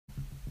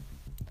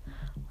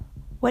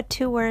What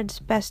two words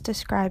best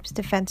describes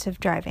defensive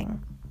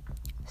driving?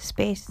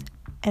 Space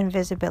and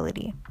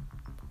visibility.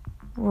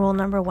 Rule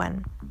number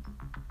 1.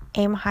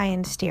 Aim high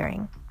in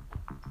steering.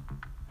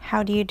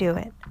 How do you do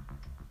it?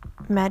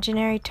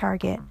 Imaginary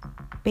target,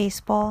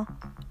 baseball,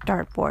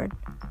 dartboard.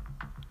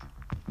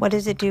 What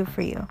does it do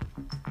for you?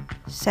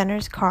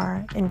 Centers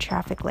car in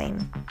traffic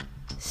lane.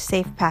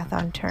 Safe path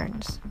on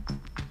turns.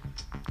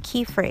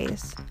 Key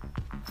phrase.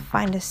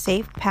 Find a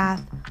safe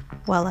path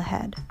well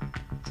ahead.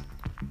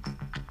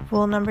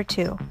 Rule number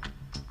 2.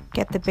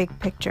 Get the big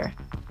picture.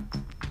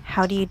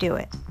 How do you do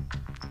it?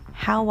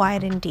 How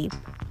wide and deep?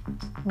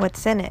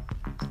 What's in it?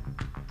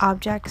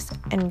 Objects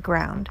and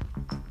ground.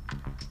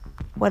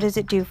 What does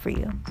it do for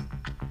you?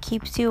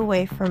 Keeps you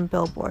away from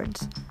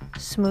billboards,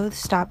 smooth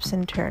stops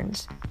and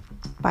turns,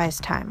 buys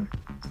time.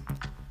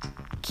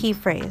 Key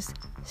phrase.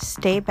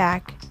 Stay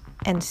back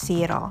and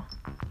see it all.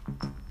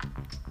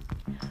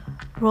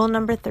 Rule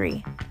number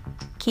 3.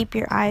 Keep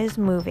your eyes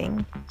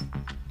moving.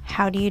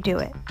 How do you do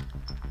it?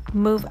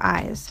 Move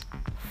eyes.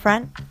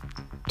 Front,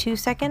 2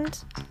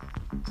 seconds.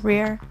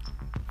 Rear,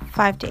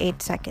 5 to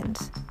 8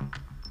 seconds.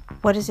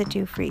 What does it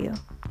do for you?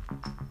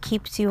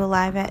 Keeps you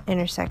alive at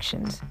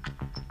intersections.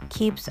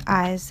 Keeps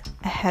eyes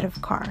ahead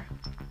of car.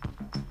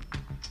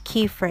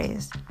 Key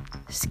phrase.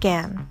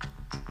 Scan.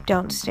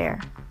 Don't stare.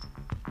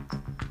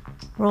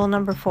 Rule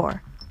number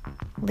 4.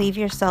 Leave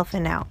yourself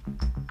in out.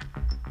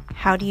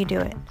 How do you do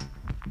it?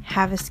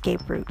 Have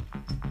escape route.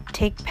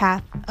 Take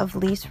path of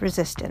least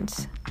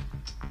resistance.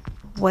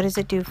 What does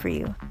it do for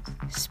you?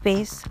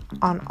 Space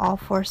on all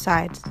 4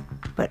 sides,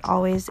 but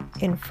always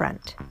in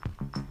front.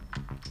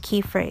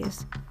 Key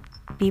phrase.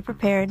 Be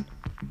prepared.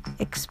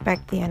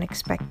 Expect the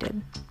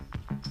unexpected.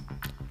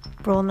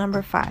 Rule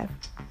number 5.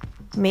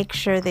 Make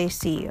sure they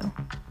see you.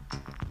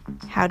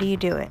 How do you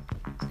do it?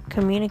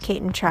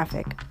 Communicate in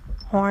traffic.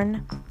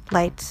 Horn,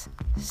 lights,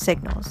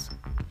 signals.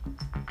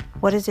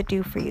 What does it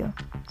do for you?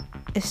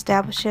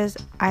 Establishes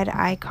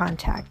eye-to-eye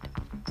contact.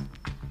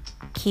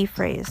 Key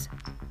phrase.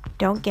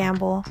 Don't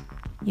gamble.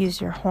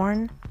 Use your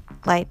horn,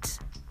 lights,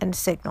 and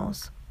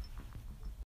signals.